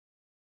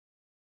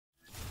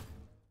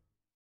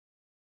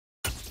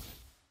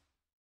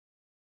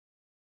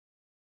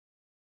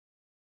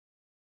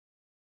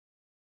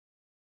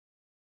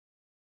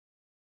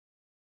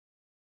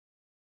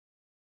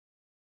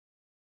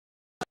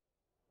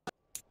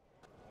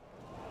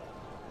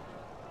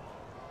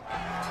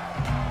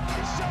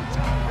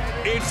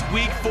It's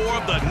week 4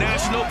 of the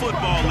National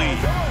Football League.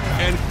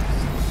 And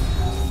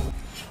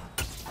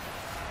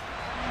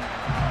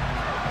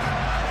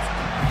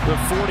the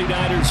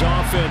 49ers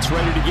offense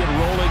ready to get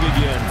rolling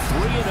again.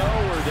 3-0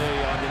 are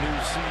they on the new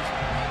season.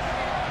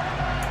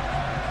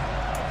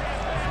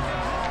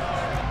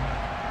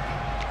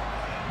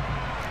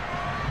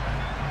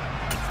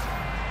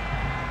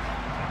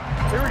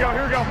 Here we go,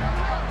 here we go.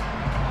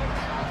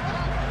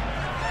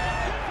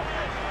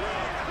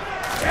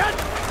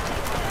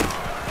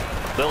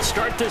 They'll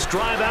start this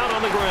drive out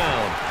on the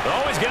ground.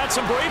 Always got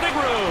some breathing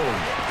room.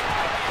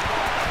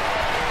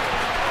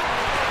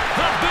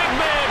 The big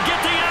man, get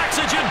the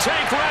oxygen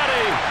tank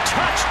ready.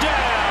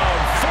 Touchdown,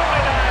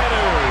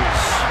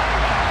 49ers.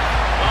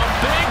 A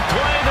big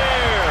play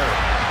there.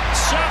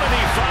 75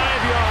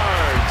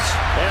 yards.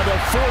 And the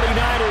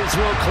 49ers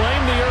will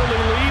claim the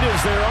early lead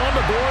as they're on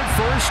the board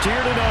first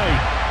here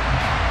tonight.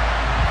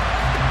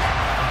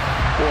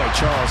 Boy,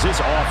 Charles, this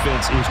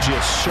offense is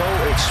just so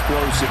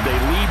explosive. They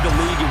lead the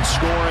league in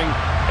scoring,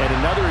 and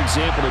another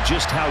example of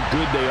just how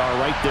good they are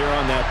right there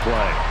on that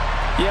play.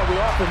 Yeah, we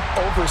often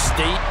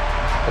overstate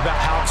about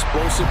how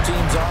explosive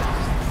teams are.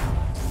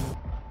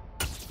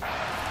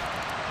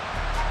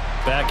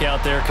 Back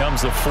out there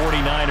comes the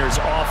 49ers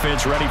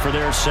offense ready for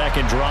their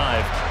second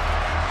drive.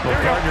 Well,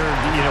 partner,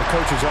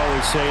 coaches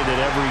always say that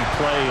every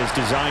play is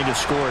designed to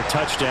score a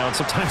touchdown.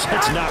 Sometimes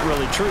that's not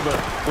really true, but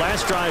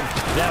last drive,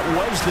 that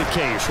was the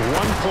case.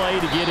 One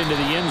play to get into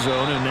the end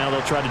zone, and now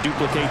they'll try to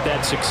duplicate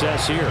that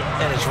success here.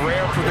 And it's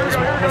rare for those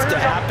moments to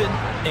happen.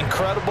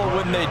 Incredible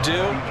when they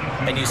do.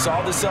 And you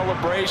saw the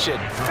celebration.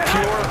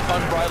 Pure,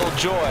 unbridled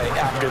joy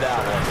after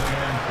that one.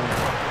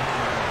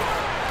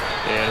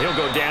 And he'll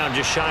go down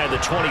just shy of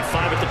the 25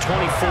 at the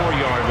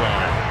 24-yard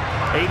line.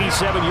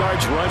 87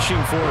 yards rushing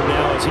for him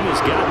now as he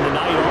has gotten the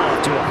night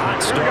off to a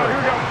hot start.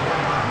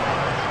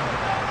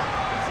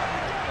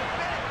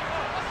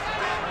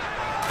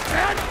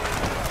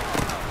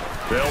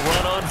 They'll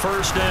run on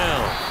first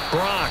down.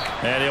 Brock,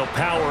 and he'll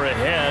power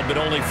ahead, but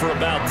only for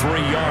about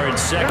 3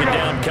 yards. Second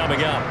down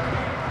coming up.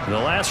 The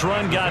last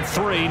run got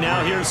 3.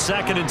 Now here's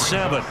 2nd and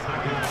 7.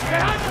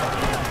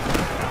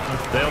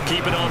 They'll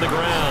keep it on the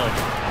ground.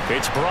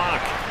 It's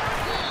Brock.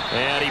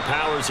 And he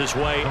powers his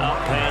way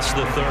up past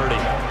the 30.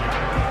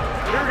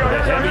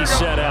 A heavy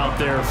set out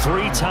there.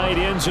 3 tight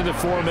ends in the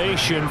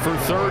formation for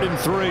 3rd and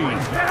 3.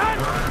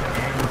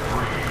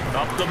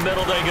 Up the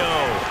middle they go.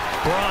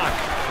 Brock.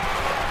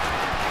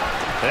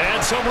 And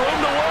some room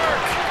to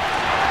work.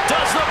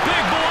 Does the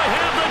big boy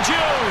have the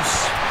juice?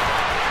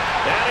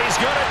 And he's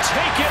going to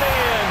take it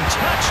in.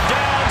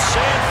 Touchdown,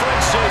 San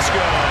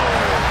Francisco.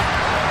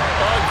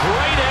 A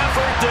great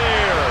effort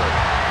there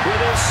with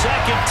his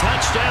second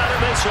touchdown in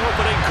this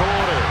opening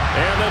quarter.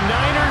 And the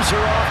Niners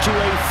are off to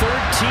a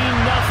 13-0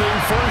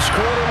 first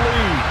quarter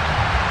lead.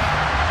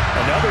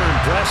 Another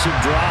impressive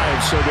drive,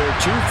 so they're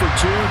 2 for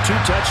 2, 2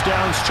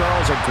 touchdowns.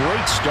 Charles, a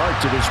great start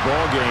to this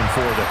ball game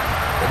for them.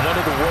 And one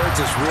of the words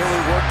that's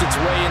really worked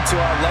its way into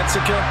our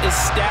lexicon is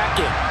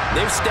stacking.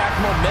 They've stacked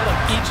momentum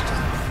each.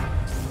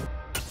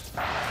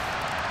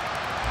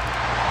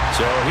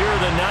 So here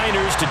are the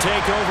Niners to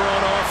take over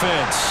on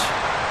offense.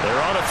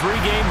 They're on a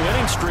 3-game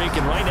winning streak,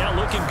 and right now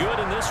looking good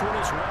in this one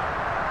as well.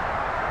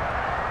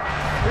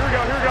 Here we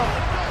go, here we go.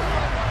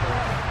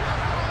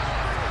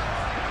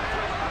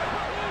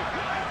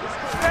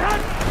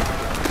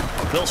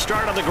 They'll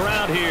start on the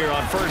ground here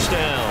on first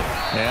down.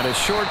 And a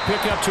short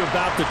pickup to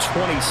about the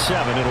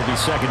 27. It'll be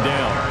second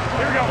down.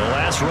 Here we go. The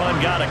last run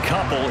got a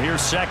couple.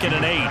 Here's 2nd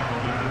and 8.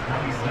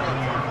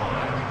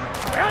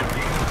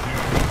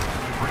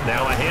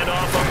 Now a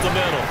handoff up the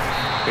middle.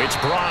 It's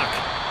Brock.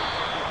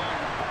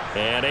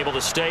 And able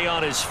to stay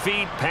on his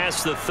feet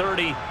past the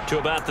 30 to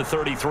about the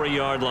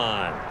 33-yard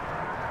line.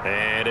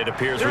 And it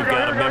appears we've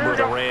got a member of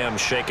the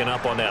Rams shaken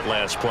up on that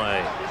last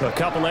play. A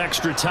couple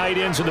extra tight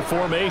ends in the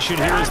formation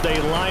here as they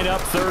line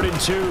up 3rd and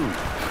 2.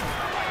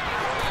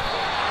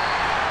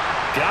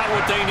 Got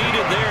what they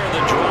needed there.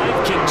 The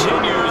drive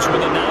continues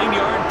with a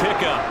 9-yard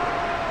pickup.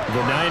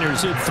 The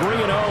Niners at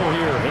 3-0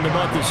 here in the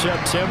month of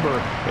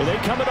September. And they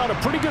coming on a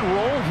pretty good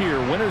roll here.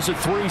 Winners of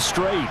 3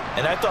 straight.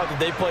 And I thought that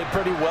they played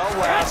pretty well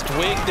last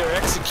week. Their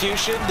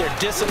execution, their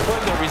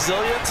discipline, their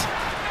resilience,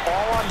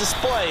 all on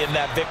display in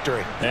that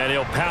victory. And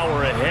he'll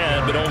power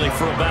ahead, but only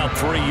for about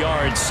 3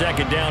 yards.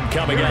 Second down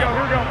coming up. Here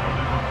we go.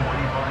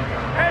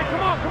 Hey, come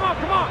on, come on,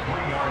 come on.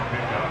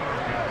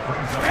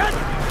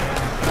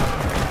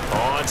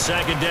 On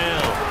second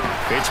down,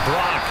 it's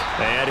Brock,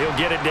 and he'll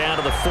get it down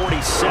to the 47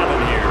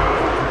 here.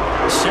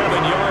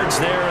 7 yards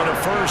there and a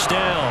first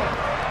down.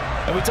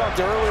 And we talked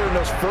earlier in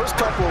those first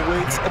couple of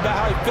weeks about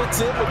how he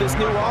fits in with this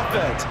new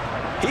offense.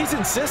 He's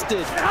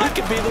insisted he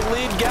could be the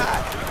lead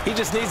guy. He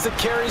just needs the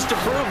carries to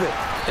prove it.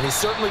 And he's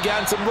certainly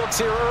gotten some looks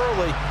here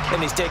early,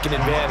 and he's taking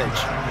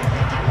advantage.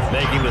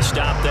 Making the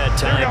stop that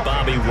time,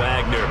 Bobby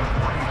Wagner.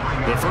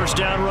 The first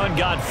down run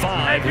got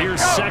 5.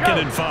 Here's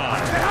 2nd and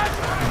 5.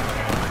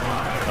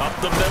 Up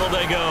the middle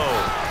they go.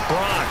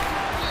 Brock.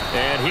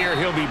 And here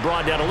he'll be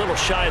brought down a little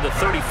shy of the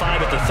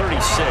 35 at the 36.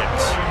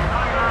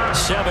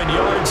 7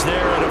 yards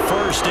there and a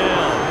first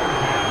down.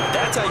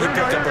 That's how you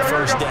pick up a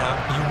first down.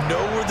 You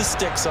know where the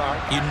sticks are.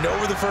 You know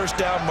where the first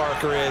down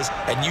marker is,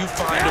 and you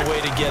find a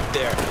way to get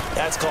there.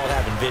 That's called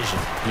having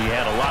vision. He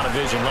had a lot of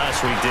vision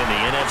last week, didn't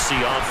he? NFC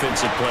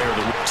Offensive Player of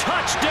the Week.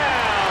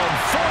 Touchdown,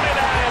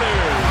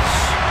 49ers!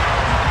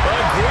 A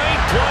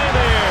great play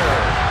there.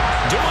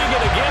 Doing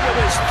it again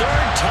with his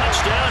 3rd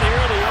touchdown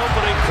here in the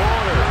opening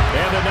quarter.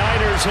 And the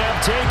Niners have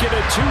taken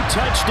a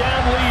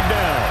 2-touchdown lead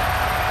now.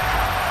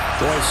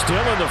 Boy, still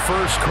in the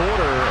first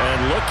quarter,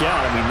 and look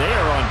out. I mean, they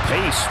are on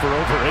pace for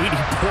over 80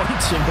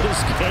 points in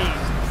this game.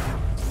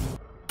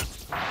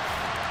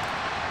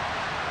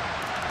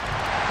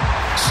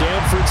 San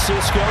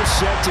Francisco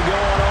set to go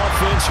on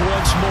offense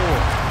once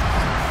more.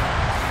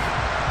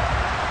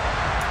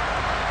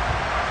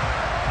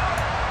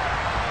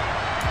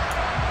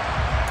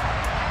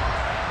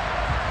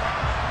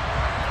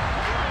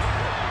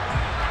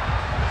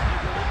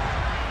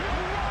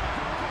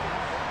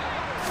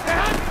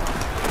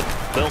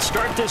 They'll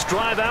start this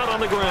drive out on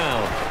the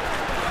ground.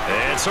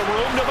 And some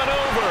room to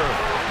maneuver.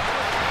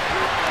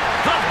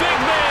 The big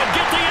man,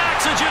 get the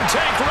oxygen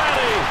tank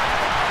ready.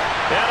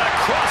 And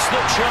across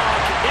the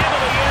chalk, into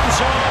the end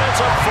zone,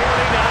 it's a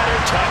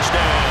 49er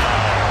touchdown.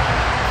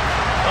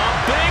 A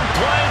big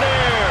play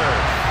there.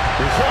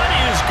 What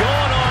is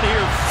going on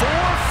here?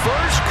 4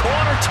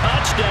 first-quarter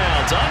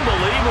touchdowns.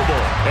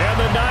 Unbelievable. And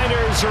the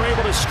Niners are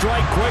able to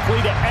strike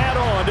quickly to add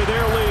on to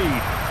their lead.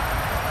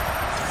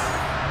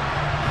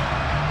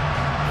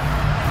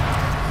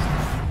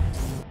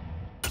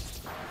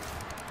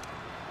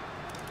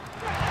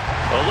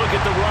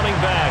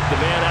 The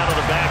man out of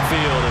the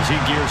backfield as he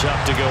gears up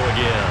to go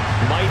again.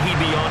 Might he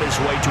be on his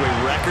way to a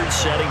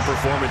record-setting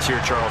performance here,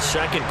 Charles?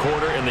 2nd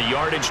quarter and the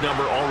yardage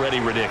number already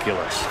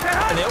ridiculous.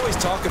 And they always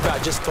talk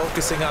about just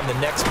focusing on the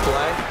next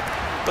play.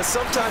 But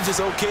sometimes it's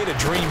okay to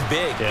dream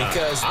big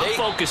because I'm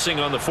focusing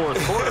on the 4th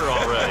quarter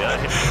already.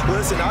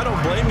 Listen, I don't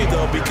blame you,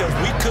 though, because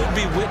we could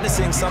be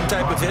witnessing some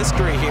type of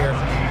history here,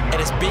 and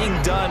it's being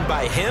done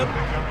by him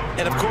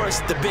and, of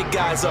course, the big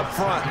guys up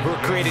front who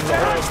are creating the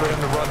holes for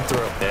him to run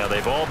through. Yeah,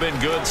 they've all been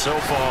good so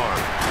far.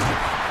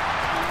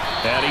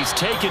 And he's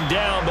taken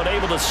down but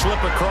able to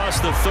slip across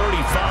the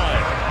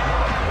 35.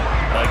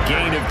 A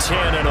gain of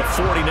 10 and a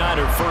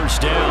 49er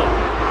first down.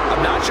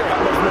 I'm not sure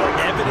how much more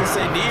evidence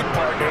they need,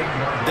 partner,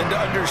 than to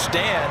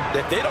understand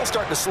that if they don't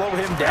start to slow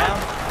him down,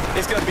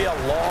 it's going to be a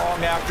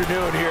long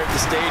afternoon here at the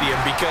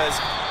stadium because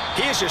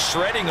he is just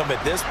shredding them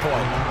at this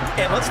point.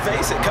 And let's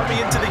face it, coming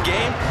into the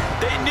game,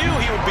 they knew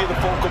he would be the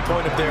focal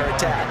point of their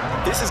attack.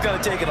 This is going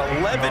to take an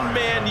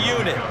 11-man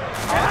unit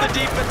on the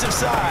defensive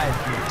side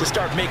to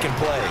start making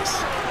plays.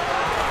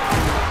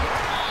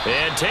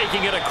 And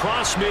taking it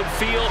across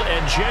midfield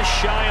and just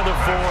shy of the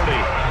 40.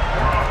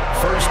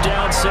 First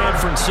down, San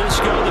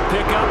Francisco. The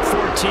pickup,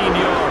 14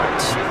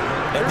 yards.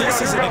 And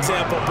this is an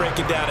example of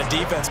breaking down a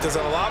defense because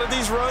on a lot of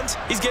these runs,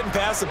 he's getting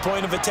past the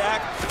point of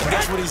attack. And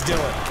guess what he's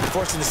doing?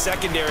 Forcing the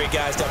secondary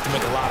guys to have to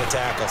make a lot of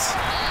tackles.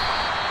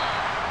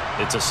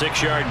 It's a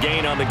 6-yard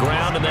gain on the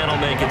ground, and that'll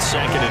make it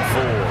 2nd and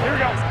 4. Here we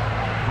go.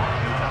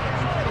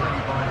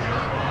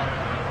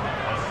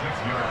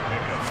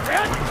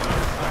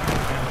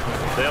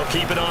 They'll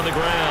keep it on the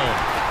ground.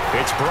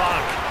 It's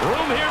Brock.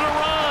 Room here to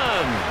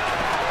run.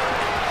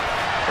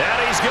 And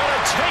he's going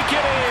to take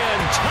it in.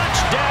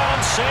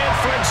 Touchdown, San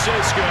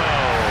Francisco. A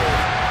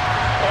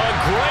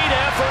great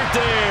effort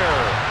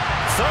there.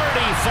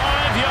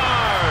 35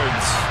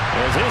 yards.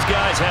 As his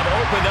guys have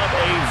opened up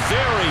a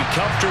very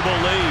comfortable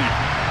lead.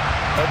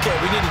 Okay,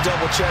 we need to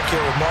double check here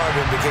with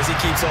Marvin because he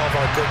keeps all of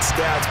our good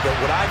stats. But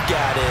what I've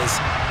got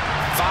is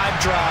 5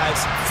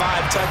 drives,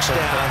 5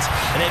 touchdowns,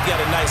 and they've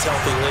got a nice,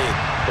 healthy lead.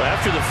 Well,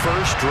 after the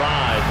first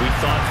drive, we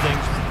thought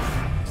things...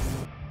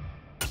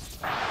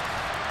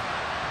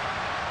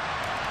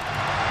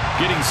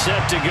 Getting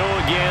set to go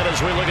again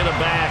as we look at the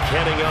back,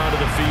 heading onto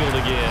the field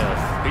again.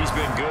 He's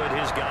been good.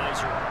 His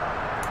guys are...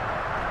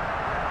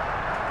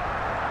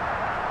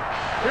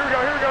 Here we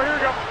go, here we go, here we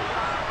go.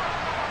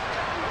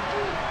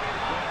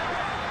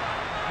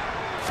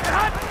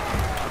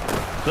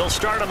 They'll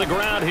start on the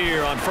ground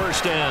here on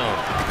first down.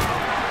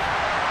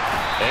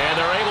 And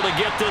they're able to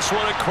get this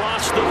one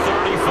across the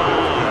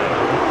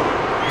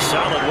 35.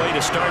 Solid way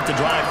to start the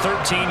drive.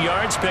 13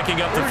 yards,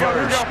 picking up the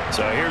first.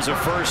 So here's a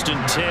 1st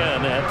and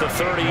 10 at the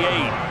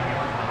 38.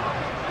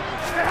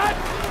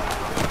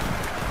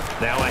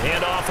 Now a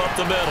handoff up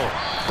the middle.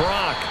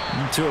 Brock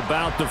to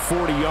about the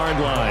 40-yard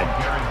line.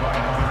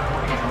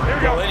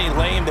 Well, any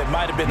lane that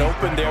might have been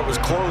open there was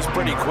closed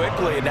pretty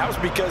quickly, and that was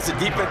because the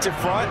defensive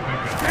front,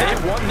 they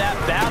won that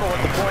battle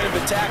at the point of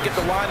attack at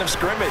the line of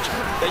scrimmage.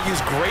 They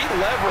used great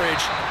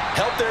leverage,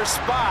 held their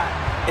spot,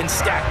 and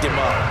stacked him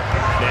up.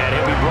 And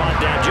he'll be brought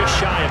down just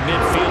shy of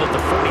midfield at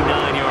the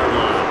 49-yard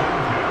line.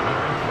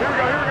 Here we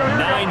go, here we go, here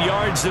we go. 9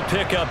 yards to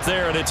pick up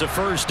there, and it's a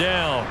first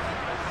down.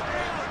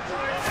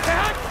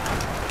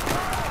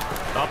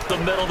 Up the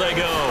middle they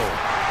go.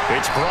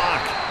 It's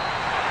Brock.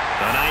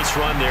 A nice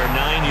run there,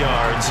 9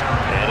 yards,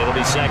 and it'll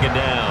be second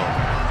down.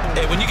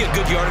 Hey, when you get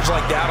good yardage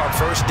like that on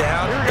first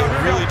down, it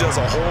really does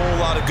a whole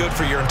lot of good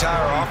for your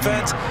entire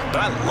offense.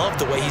 But I love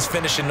the way he's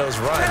finishing those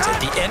runs.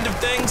 At the end of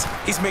things,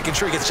 he's making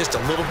sure he gets just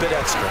a little bit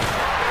extra.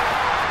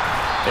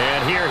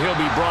 And here he'll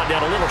be brought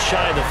down a little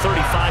shy of the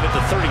 35 at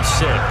the 36.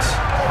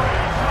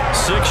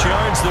 6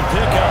 yards the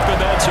pickup, and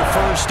that's a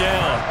first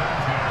down.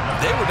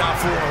 They were not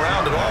fooling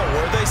around at all,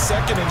 were they?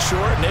 Second and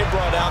short, and they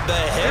brought out the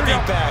heavy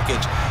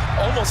package.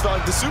 Almost felt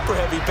like the super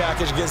heavy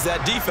package against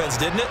that defense,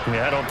 didn't it?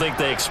 Yeah, I don't think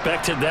they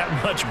expected that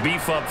much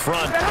beef up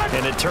front,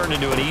 and it turned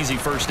into an easy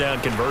first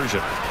down conversion.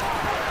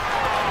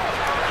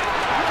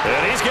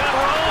 And he's got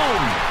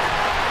room.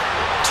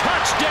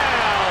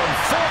 Touchdown,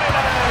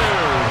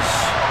 49ers.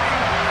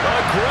 A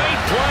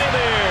great play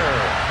there.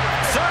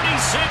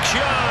 36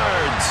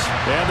 yards.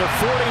 And the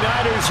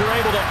 49ers are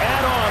able to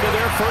add on to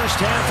their first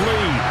half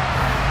lead.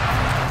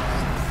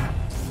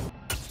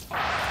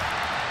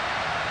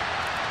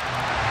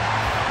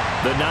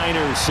 The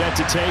Niners set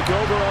to take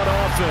over on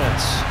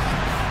offense.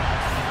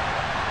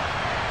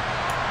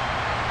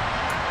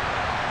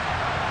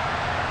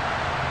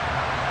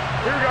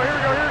 Here we go, here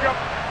we go, here we go.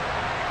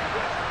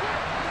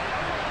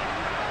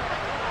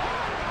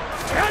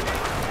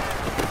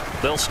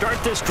 They'll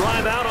start this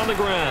drive out on the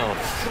ground.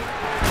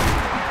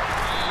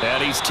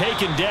 And he's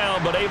taken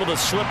down, but able to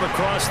slip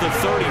across the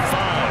 35.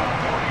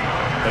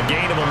 A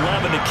gain of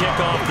 11 to kick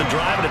off the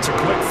drive, and it's a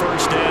quick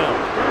first down.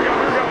 Here we go,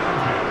 here we go.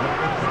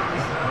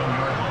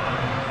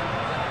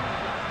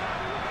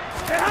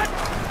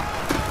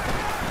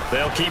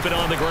 They'll keep it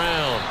on the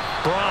ground.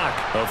 Brock,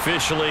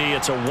 officially,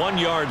 it's a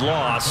 1-yard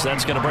loss.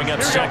 That's going to bring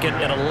up second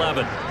and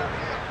 11.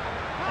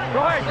 Go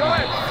ahead, go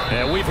ahead.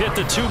 And we've hit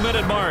the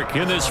 2-minute mark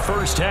in this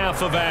first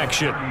half of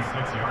action.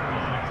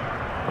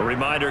 A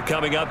reminder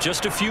coming up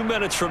just a few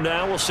minutes from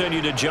now, we'll send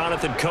you to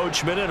Jonathan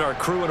Coachman and our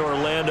crew in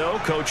Orlando.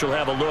 Coach will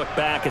have a look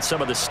back at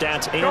some of the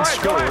stats and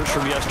scores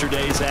from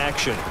yesterday's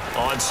action.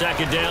 On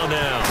second down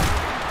now,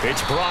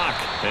 it's Brock,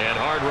 and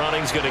hard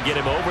running's going to get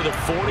him over the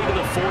 40 to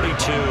the 42. Here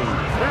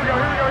we go,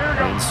 here we go, here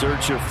we go. In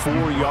search of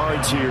 4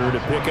 yards here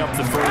to pick up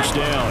the first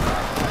down.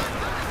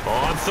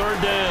 On third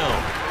down,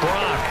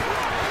 Brock.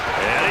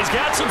 And he's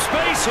got some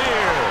space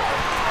here.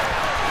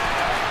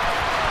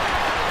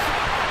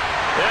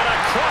 And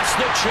across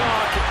the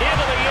chalk,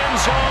 into the end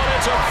zone,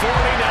 it's a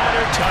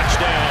 49er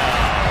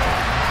touchdown.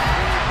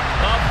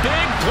 A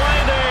big play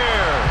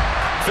there.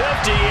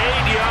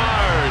 58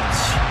 yards.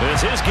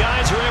 As his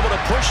guys are able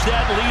to push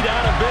that lead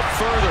out a bit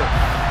further.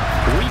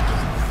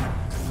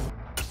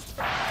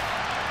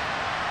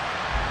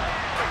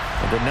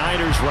 The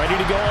Niners ready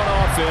to go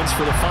on offense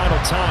for the final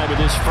time in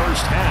this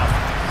first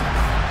half.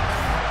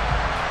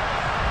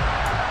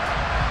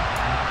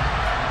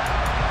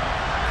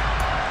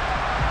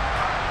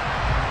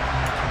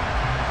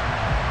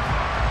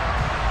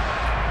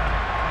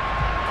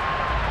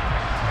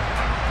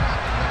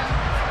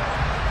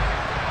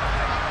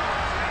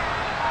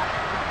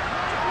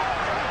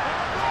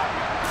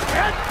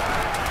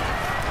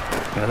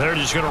 And they're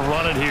just going to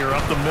run it here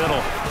up the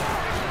middle.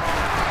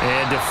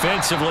 And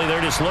defensively,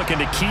 they're just looking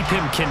to keep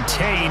him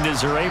contained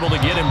as they're able to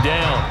get him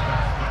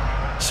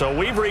down. So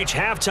we've reached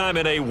halftime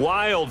in a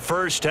wild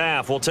first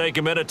half. We'll take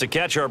a minute to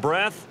catch our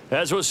breath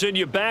as we'll send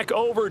you back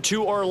over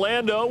to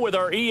Orlando with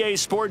our EA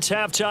Sports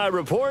Halftime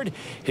Report.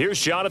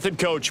 Here's Jonathan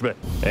Coachman.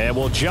 And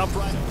we'll jump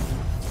right in.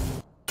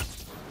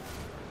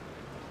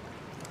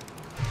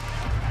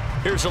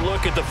 Here's a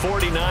look at the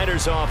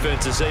 49ers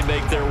offense as they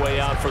make their way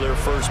out for their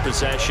first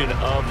possession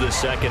of the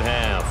second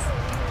half.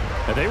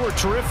 And they were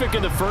terrific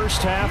in the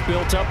first half,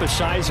 built up a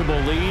sizable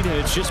lead.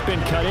 It's just been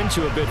cut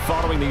into a bit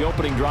following the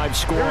opening drive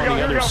score on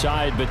the other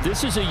side. But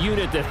this is a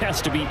unit that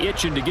has to be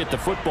itching to get the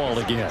football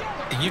again.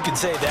 You can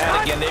say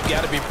that again. They've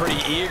got to be pretty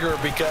eager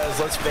because,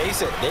 let's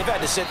face it, they've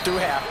had to sit through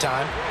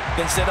halftime,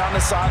 then sit on the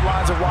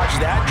sidelines and watch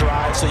that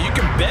drive. So you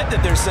can bet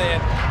that they're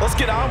saying, let's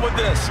get on with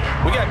this.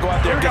 We got to go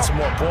out there and get some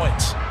more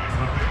points.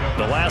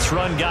 The last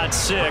run got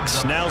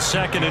 6, now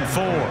second and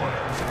 4.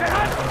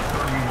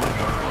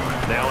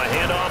 Now a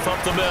handoff up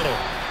the middle.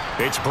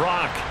 It's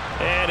Brock,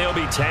 and he'll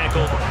be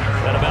tackled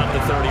at about the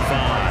 35.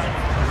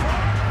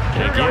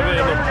 They give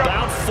him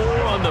about 4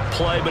 on the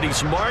play, but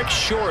he's marked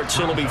short,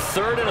 so it'll be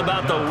third and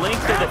about the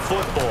length of the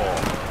football.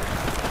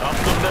 Up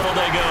the middle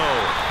they go.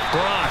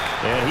 Brock,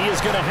 and he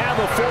is going to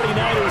have a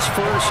 49ers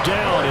first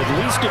down, at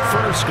least at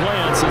first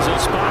glance, as they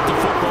spot the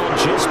football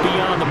just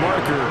beyond the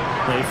marker.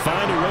 They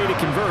find a way to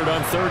convert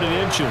on 3rd and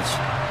inches.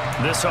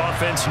 This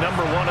offense,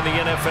 number 1 in the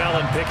NFL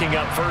in picking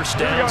up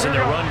first downs, and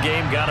their run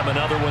game got him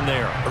another one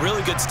there. A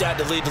really good stat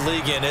to lead the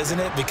league in,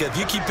 isn't it? Because if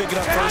you keep picking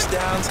up first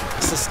downs,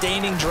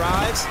 sustaining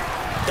drives,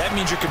 that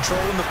means you're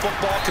controlling the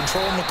football,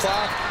 controlling the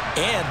clock,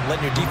 and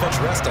letting your defense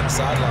rest on the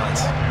sidelines.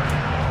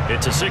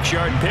 It's a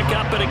 6-yard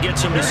pickup, and it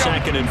gets him to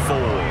second and 4.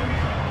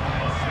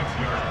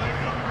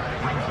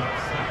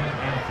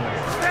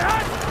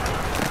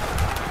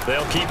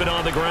 They'll keep it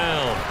on the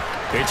ground.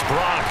 It's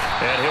Brock,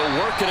 and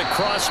he'll work it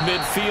across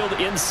midfield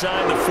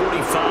inside the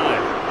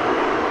 45.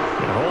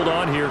 And hold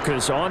on here,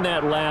 because on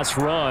that last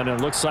run, it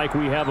looks like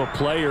we have a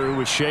player who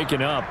was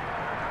shaken up.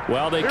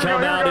 While they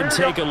come out and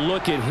take a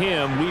look at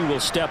him, we will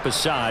step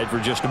aside for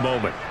just a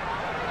moment.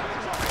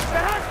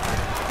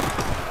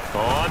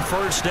 On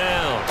first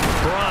down,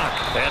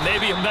 Brock, and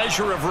maybe a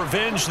measure of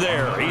revenge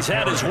there. He's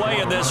had his way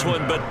in this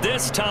one, but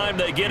this time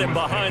they get him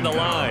behind the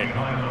line.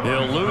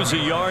 He'll lose a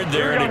yard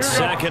there, and it's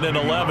 2nd and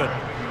 11.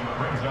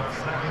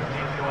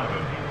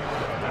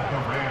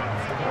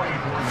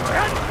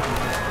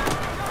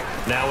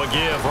 Now a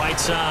give, right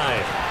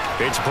side.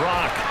 It's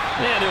Brock,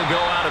 and he'll go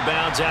out of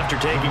bounds after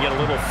taking it a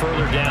little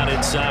further down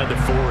inside the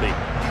 40.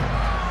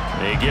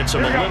 He gets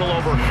them a little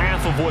over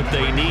half of what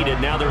they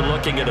needed. Now they're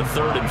looking at a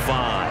 3rd and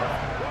 5.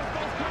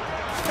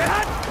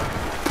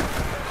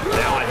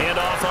 Now a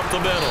handoff up the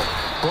middle.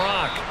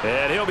 Brock,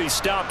 and he'll be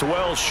stopped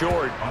well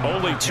short.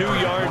 Only 2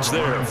 yards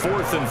there,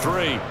 4th and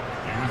 3.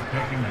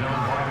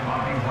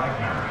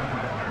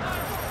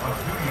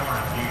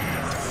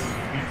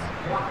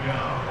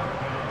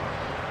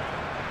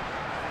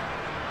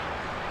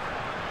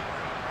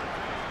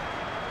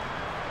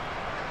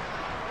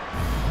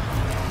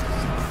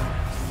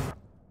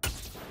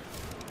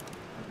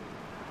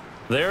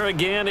 There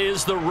again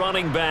is the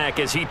running back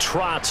as he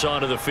trots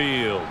onto the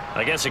field.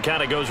 I guess it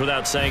kind of goes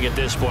without saying at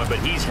this point, but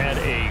he's had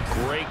a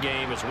great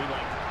game as we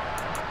like.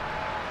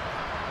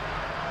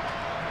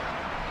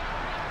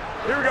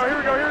 Here we go, here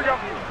we go, here we go.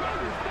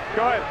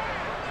 Go ahead.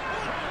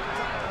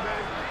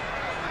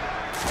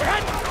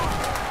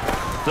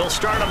 They'll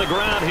start on the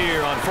ground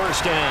here on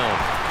first down.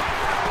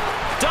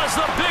 Does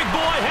the big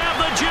boy have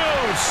the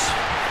juice?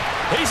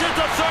 He's at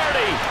the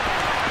 30,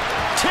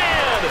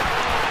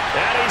 10.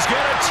 And he's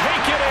going to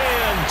take it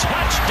in.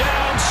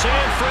 Touchdown,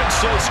 San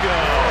Francisco.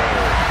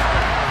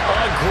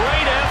 A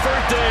great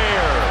effort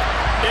there.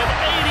 An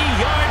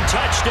 80-yard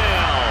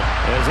touchdown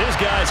as his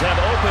guys have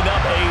opened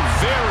up a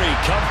very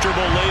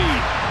comfortable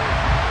lead.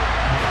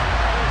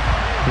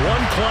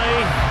 One play,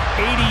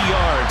 80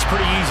 yards.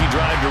 Pretty easy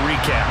drive to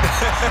recap.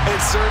 It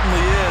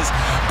certainly is,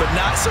 but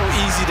not so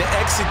easy to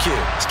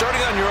execute.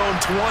 Starting on your own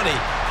 20,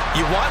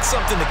 you want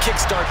something to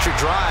kickstart your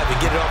drive and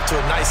get it off to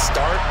a nice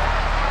start.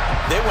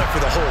 They went for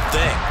the whole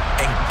thing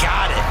and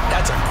got it.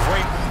 That's a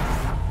great.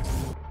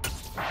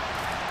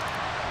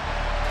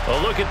 A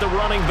look at the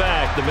running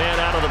back, the man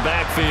out of the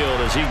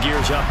backfield as he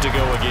gears up to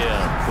go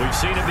again. We've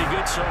seen him be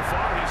good so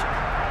far.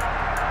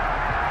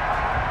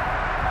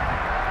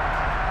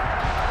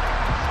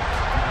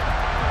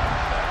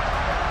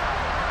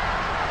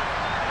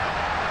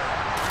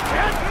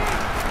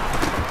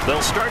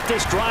 They'll start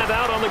this drive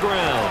out on the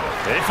ground.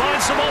 They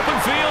find some open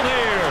field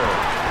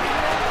here.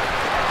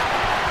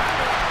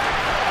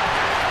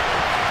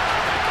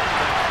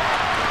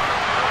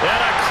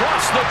 And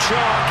across the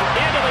chalk,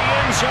 into the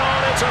end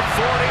zone, it's a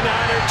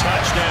 49er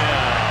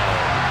touchdown.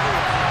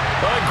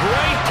 A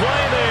great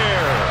play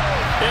there.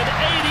 An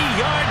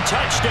 80-yard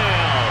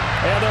touchdown.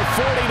 And the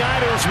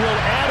 49ers will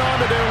add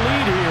on to their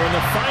lead here in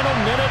the final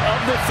minute of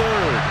the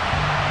 3rd.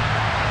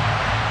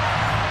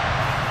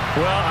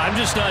 Well, I'm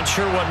just not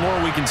sure what more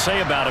we can say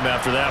about him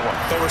after that one.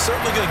 But we're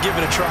certainly going to give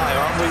it a try,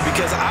 aren't we?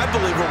 Because I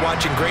believe we're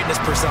watching greatness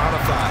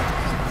personified.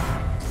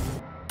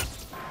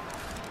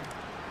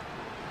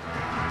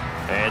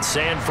 And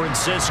San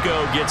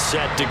Francisco gets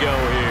set to go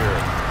here.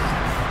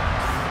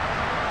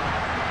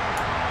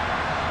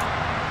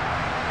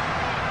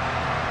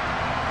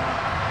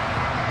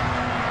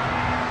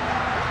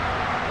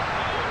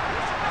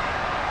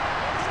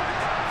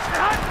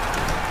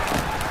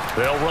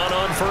 They'll run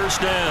on first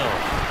down.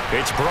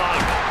 It's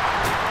Brock.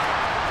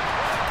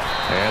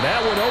 And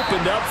that one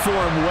opened up for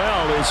him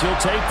well as he'll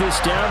take this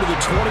down to the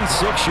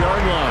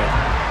 26-yard line.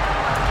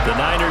 The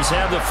Niners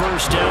have the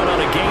first down on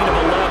a gain of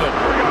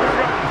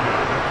 11.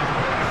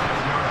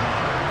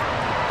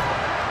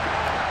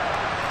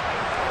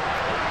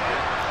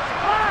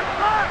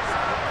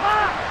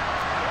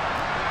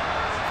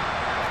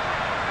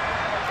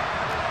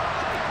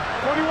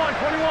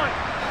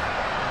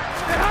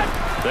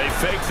 They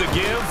fake the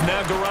give.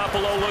 Now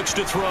Garoppolo looks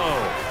to throw.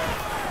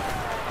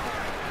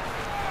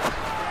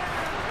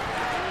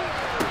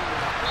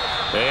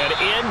 And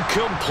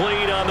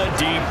incomplete on the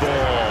deep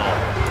ball.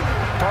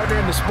 Partner,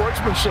 in the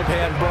sportsmanship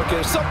handbook,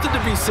 there's something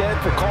to be said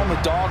for calling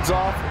the dogs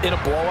off in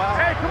a blowout.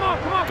 Hey, come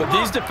on, come on, But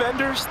these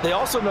defenders, they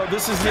also know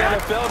this is the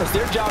NFL, and it's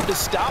their job to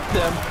stop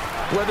them,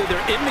 whether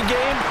they're in the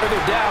game or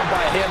they're down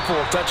by a handful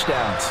of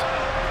touchdowns.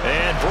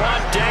 And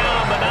brought down,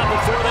 but not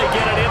before they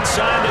get it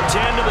inside the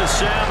 10 to the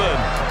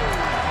 7.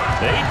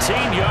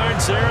 18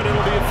 yards there, and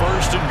it'll be a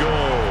first and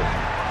goal.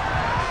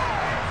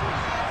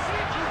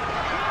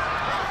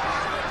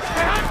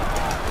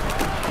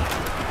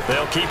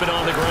 They'll keep it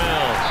on the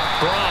ground.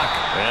 Brock,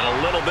 and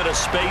a little bit of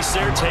space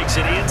there, takes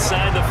it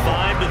inside the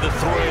 5 to the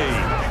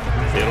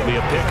 3. It'll be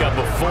a pickup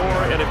of 4,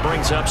 and it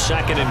brings up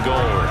 2nd and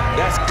goal.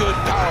 That's good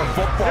power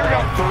football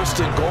on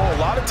 1st and goal.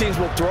 A lot of teams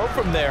will throw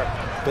from there,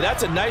 but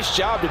that's a nice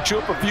job to chew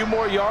up a few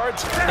more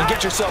yards and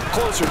get yourself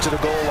closer to the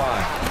goal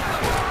line.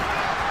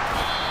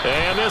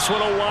 And this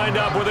one will wind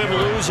up with him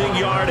losing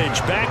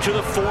yardage back to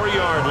the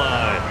 4-yard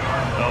line.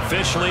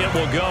 Officially, it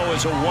will go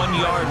as a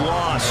 1-yard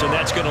loss, and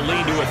that's going to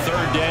lead to a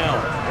 3rd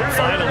down.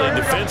 Finally,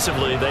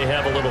 defensively, they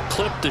have a little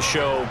clip to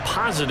show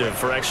positive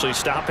for actually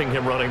stopping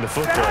him running the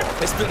football.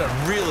 It's been a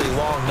really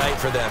long night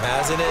for them,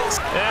 hasn't it?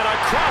 And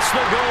across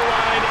the goal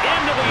line,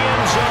 into the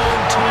end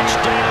zone,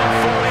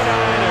 touchdown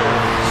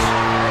 49ers.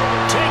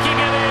 Taking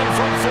it in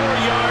from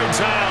 4 yards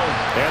out.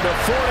 And the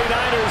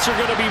 49ers are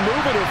going to be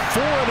moving to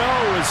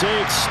 4-0 as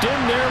they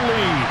extend their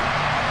lead.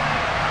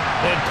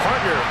 And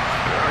partner,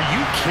 are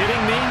you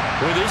kidding me?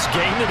 With this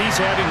game that he's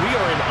having, we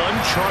are in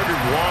uncharted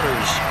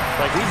waters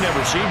like we've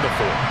never seen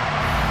before.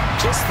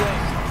 Just think.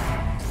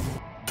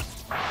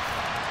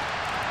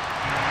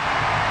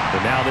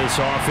 But now this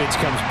offense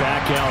comes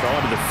back out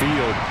onto the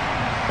field.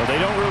 Well,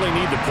 they don't really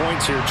need the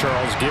points here,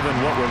 Charles, given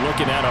what we're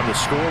looking at on the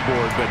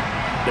scoreboard, but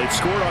they've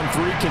scored on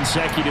 3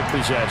 consecutive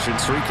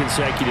possessions, 3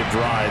 consecutive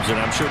drives,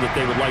 and I'm sure that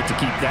they would like to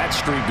keep that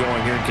streak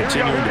going here and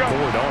continuing to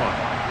pour it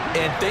on.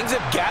 And things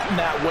have gotten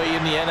that way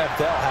in the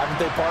NFL, haven't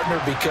they, partner?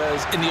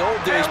 Because in the old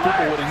days,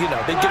 people would,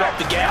 they'd get off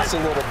the gas a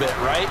little bit,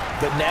 right?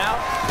 But now,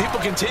 people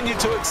continue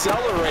to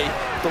accelerate.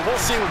 But we'll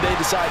see what they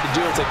decide to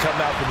do as they come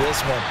out for this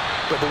one.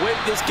 But the way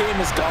this game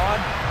has gone,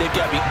 they've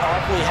got to be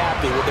awfully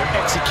happy with their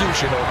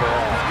execution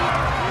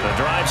overall. The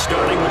drive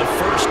starting with a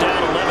 1st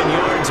down, 11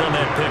 yards on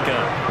that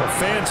pickup. Well,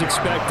 fans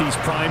expect these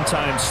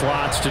primetime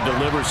slots to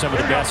deliver some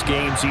of the best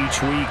games each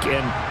week.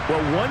 And,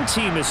 well, one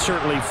team has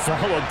certainly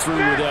followed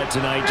through with that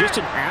tonight. Just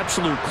an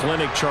absolute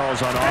clinic,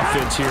 Charles, on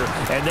offense here.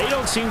 And they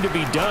don't seem to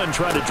be done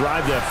trying to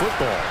drive that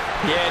football.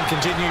 Yeah, and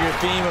continue your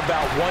theme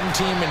about one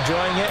team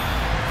enjoying it.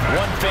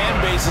 One fan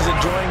base is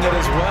enjoying it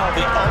as well.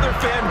 The other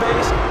fan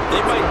base,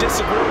 they might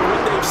disagree with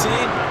what they've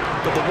seen,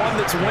 but the one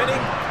that's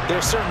winning,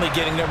 they're certainly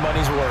getting their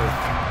money's worth.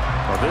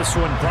 Well, this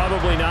one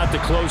probably not the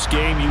close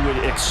game you would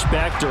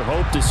expect or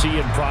hope to see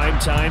in prime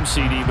time,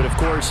 CD. But, of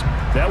course,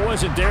 that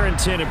wasn't their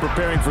intent in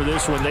preparing for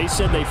this one. They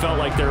said they felt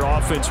like their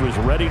offense was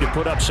ready to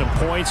put up some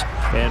points.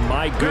 And,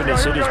 my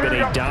goodness, it has been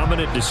a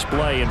dominant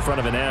display in front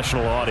of a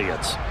national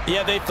audience.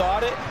 Yeah, they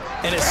thought it,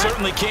 and it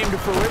certainly came to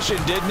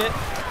fruition, didn't it?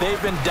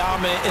 They've been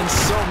dominant in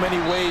so many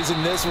ways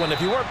in this one.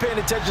 If you weren't paying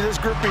attention to this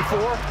group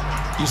before,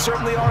 you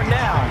certainly are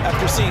now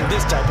after seeing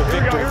this type of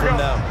victory from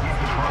them.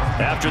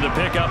 After the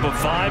pickup of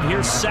 5,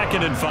 here's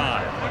 2nd and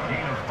 5.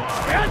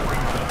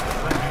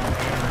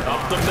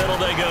 Up the middle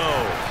they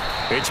go.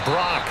 It's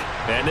Brock,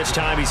 and this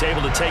time he's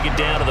able to take it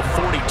down to the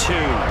 42.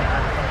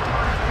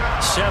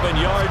 7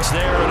 yards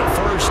there and a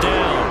 1st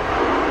down.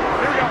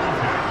 Here we go.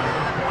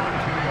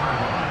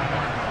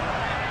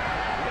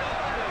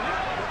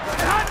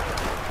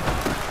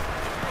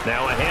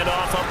 Now a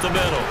handoff up the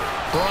middle.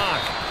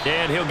 Brock,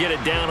 and he'll get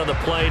it down on the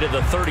play to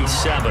the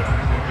 37.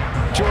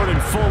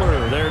 Jordan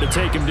Fuller there to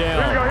take him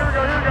down. Here we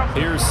go.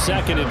 Here's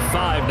 2nd and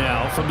 5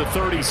 now from the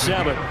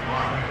 37.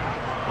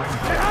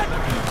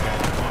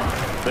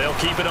 They'll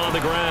keep it on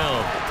the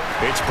ground.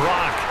 It's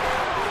Brock.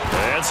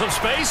 And some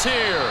space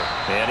here.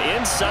 And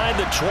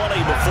inside the 20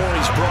 before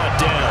he's brought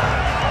down.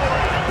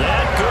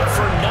 That good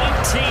for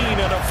 19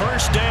 and a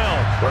 1st down.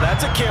 Well,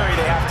 that's a carry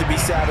they have to be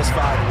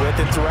satisfied with.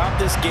 And throughout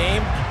this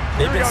game,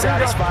 they've been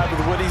satisfied with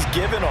what he's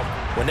given them.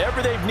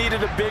 Whenever they've needed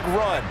a big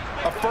run,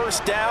 a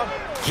 1st down,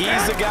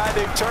 he's the guy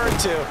they've turned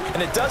to.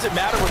 And it doesn't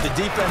matter what the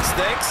defense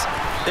thinks.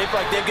 They feel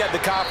like they've got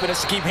the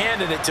confidence to keep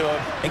handing it to him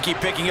and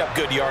keep picking up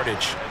good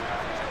yardage.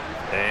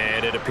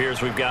 And it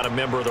appears we've got a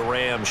member of the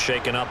Rams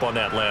shaken up on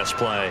that last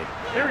play.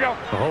 Here we go.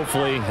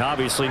 Hopefully,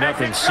 obviously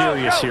nothing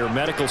serious here.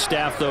 Medical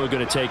staff, though,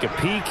 going to take a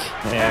peek,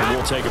 and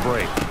we'll take a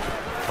break.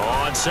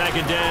 On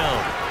 2nd down,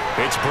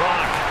 it's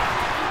Brock.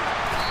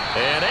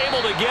 And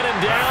able to get him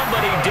down,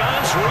 but he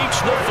does reach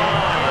the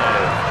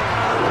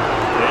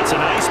 5. It's a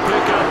nice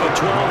pickup of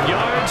 12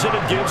 yards, and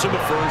it gives him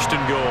a 1st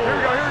and goal. Here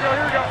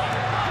we go.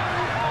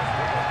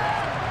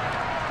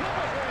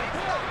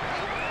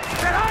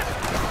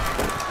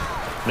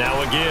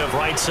 Now a give,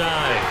 right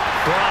side.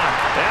 Brock,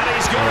 and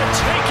he's going to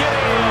take it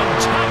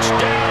in.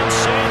 Touchdown,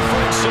 San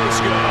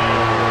Francisco.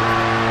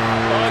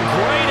 A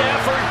great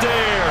effort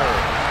there.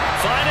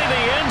 Finding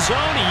the end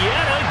zone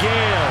yet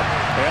again.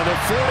 And the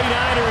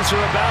 49ers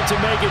are about to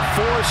make it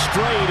 4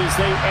 straight as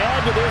they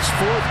add to this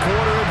 4th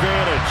quarter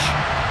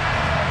advantage.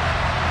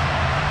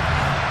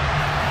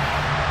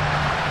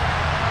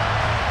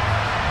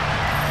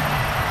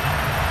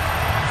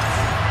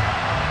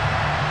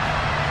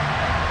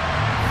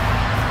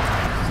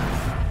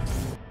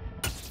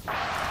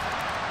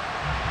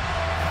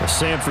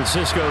 San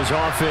Francisco's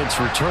offense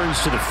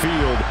returns to the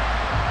field,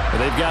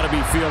 and they've got to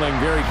be feeling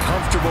very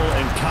comfortable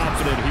and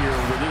confident here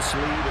with this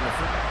lead in the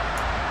first.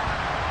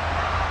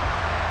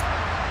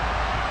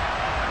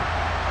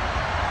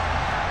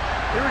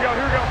 Here we go.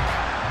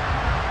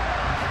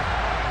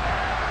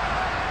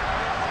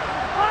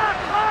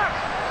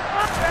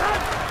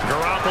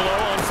 Garoppolo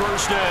on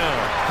 1st down.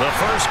 The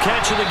first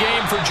catch of the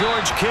game for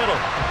George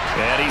Kittle.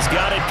 And he's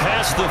got it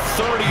past the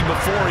 30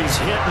 before he's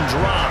hit and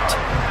dropped.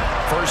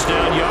 first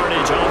down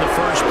yardage on the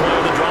first play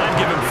of the drive.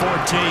 Give him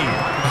 14.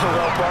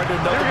 Well, partner,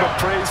 nothing but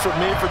praise from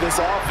me for this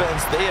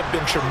offense. They have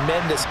been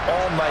tremendous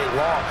all night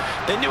long.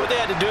 They knew what they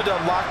had to do to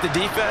unlock the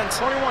defense.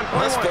 21.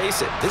 Let's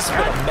face it, this has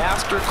been a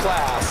master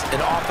class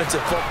in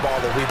offensive football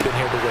that we've been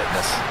here to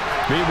witness.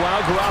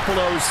 Meanwhile,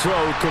 Garoppolo's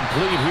throw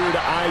complete here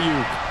to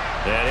Ayuk.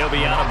 And he'll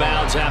be out of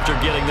bounds after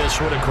getting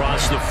this one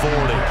across the 40.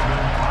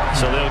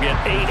 So they'll get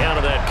 8 out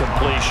of that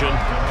completion,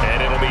 and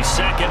it'll be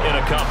second and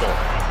a couple.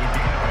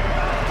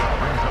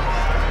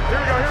 Here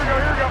we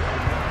go.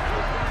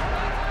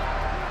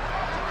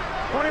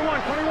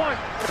 21.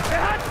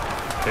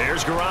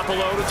 Here's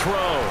Garoppolo to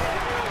throw.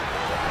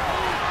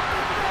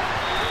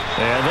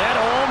 And that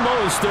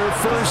almost their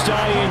first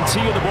INT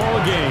of the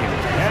ball game.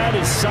 Had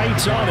his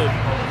sights on it,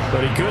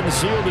 but he couldn't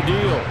seal the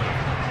deal.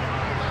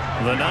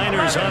 The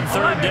Niners on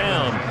third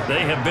down.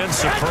 They have been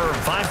superb.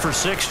 5 for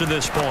 6 to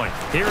this point.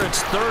 Here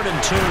it's 3rd and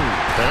 2.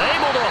 And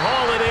able to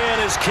haul it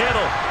in is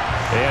Kittle.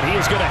 And he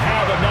is going to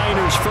have a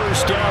Niners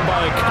first down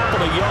by a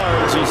couple of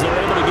yards as they're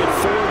able to get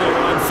 4 there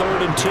on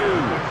 3rd and 2.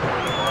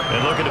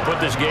 And looking to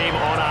put this game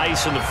on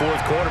ice in the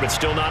 4th quarter, but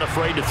still not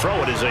afraid to throw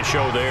it as they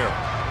show there.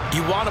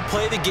 You want to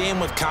play the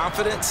game with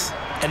confidence,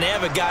 and they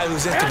have a guy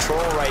who's in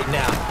control right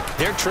now.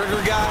 Their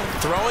trigger guy,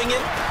 throwing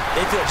it,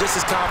 they feel just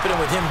as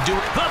confident with him doing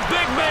it. The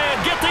big man,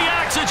 get the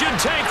oxygen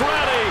tank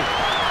ready.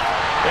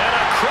 And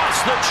across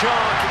the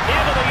chalk,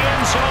 into the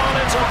end zone,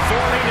 it's a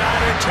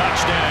 49er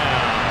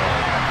touchdown.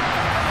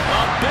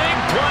 A big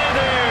play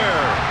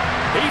there.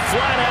 He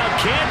flat out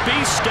can't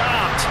be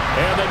stopped.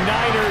 And the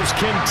Niners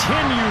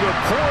continue to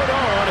pour it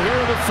on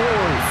here in the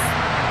 4th.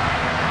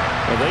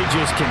 Well, they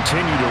just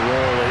continue to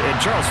roll. And,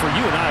 Charles, for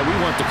you and I, we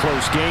want the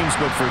close games,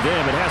 but for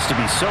them, it has to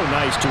be so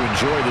nice to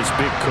enjoy this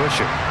big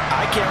cushion.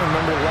 I can't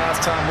remember the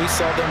last time we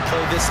saw them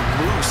play this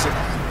loose.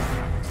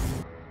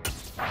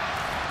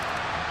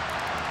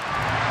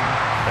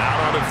 Out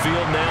on the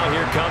field now,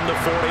 here come the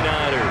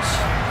 49ers.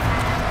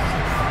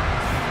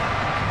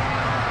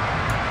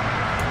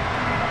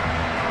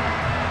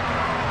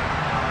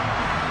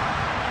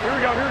 Here we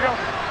go.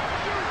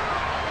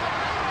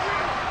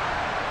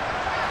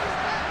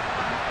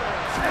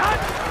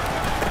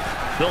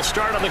 They'll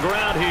start on the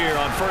ground here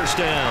on first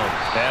down.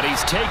 And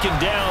he's taken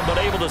down, but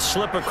able to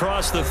slip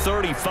across the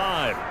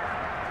 35.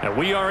 And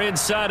we are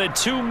inside of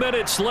 2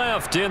 minutes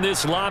left in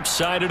this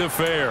lopsided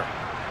affair.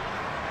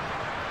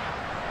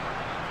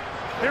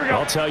 Here we go.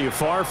 I'll tell you,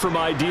 far from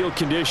ideal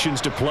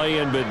conditions to play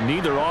in, but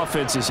neither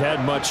offense has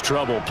had much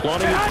trouble.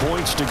 Plenty of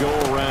points to go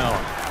around.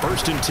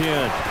 1st and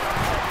 10.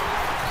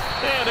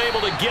 And able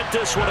to get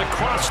this one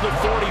across the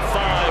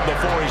 45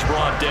 before he's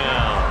brought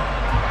down.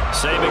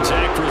 Same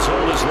exact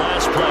result as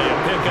last play, a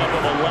pickup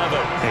of 11.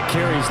 And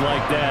carries like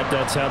that,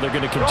 that's how they're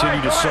going to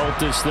continue to salt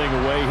this thing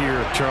away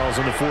here,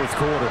 Charles, in the 4th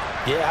quarter.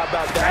 Yeah, how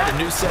about that? A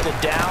new set of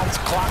downs.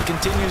 Clock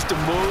continues to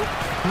move.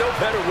 No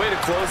better way to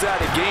close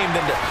out a game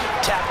than to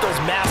tap those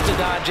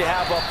mastodons you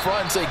have up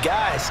front and say,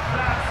 guys,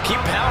 keep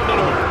pounding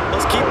them.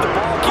 Let's keep the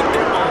ball, keep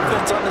their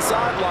offense on the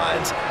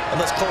sidelines, and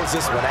let's close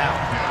this one out.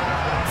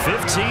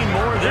 15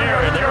 more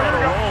there, and they're on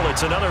a roll.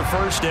 It's another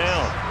first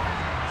down.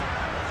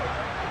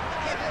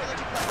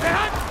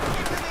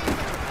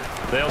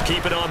 They'll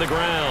keep it on the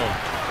ground.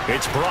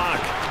 It's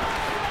Brock.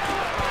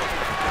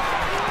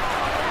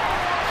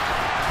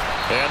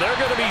 And they're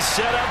going to be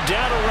set up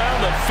down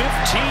around the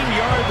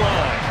 15-yard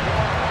line.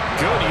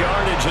 Good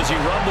yardage as he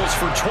rumbles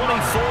for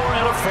 24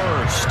 and a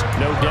first.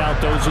 No doubt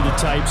those are the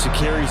types of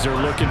carries they're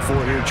looking for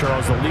here,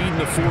 Charles. The lead in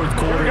the 4th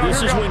quarter.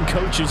 This is when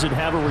coaches that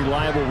have a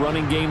reliable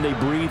running game, they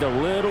breathe a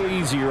little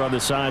easier on the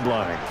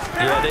sideline.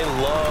 Yeah, they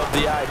love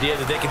the idea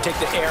that they can take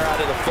the air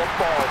out of the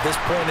football at this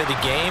point of the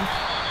game.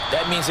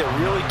 That means they're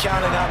really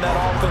counting on that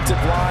offensive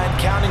line,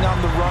 counting on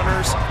the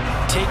runners,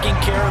 taking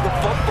care of the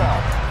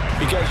football.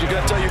 Because you're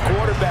going to tell your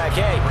quarterback,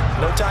 hey,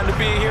 no time to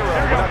be a hero.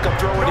 We're not going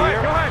to throw it here.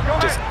 Go ahead.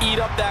 Just eat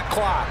up that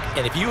clock.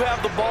 And if you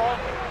have the ball,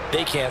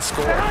 they can't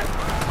score.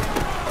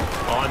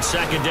 On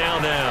 2nd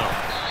down now,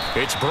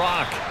 it's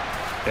Brock.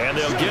 And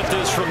they'll get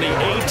this from the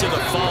 8 to the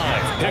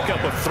 5.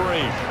 Pickup of 3.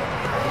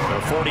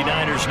 The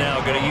 49ers now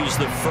going to use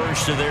the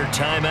first of their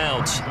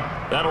timeouts.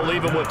 That'll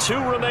leave them with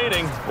 2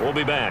 remaining. We'll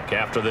be back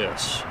after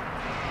this.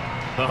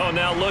 Oh,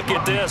 now look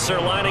at this. They're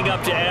lining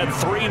up to add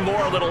 3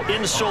 more. Little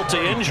insult to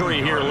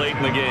injury here late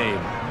in the game.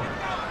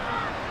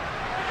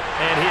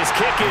 And his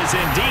kick is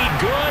indeed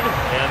good,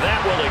 and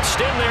that will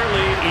extend their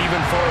lead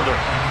even further.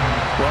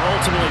 Well,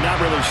 ultimately not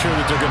really sure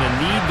that they're going to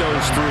need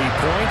those 3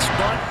 points,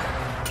 but...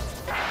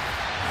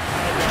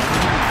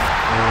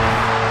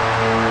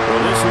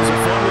 Well, this was a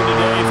fun one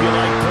today if you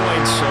like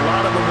points. A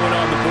lot of them went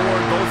on the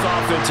board. Both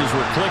offenses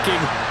were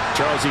clicking.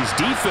 Charles, these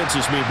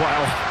defenses,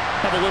 meanwhile,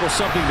 have a little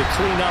something to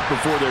clean up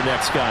before their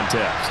next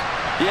contest.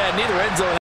 Yeah, neither end zone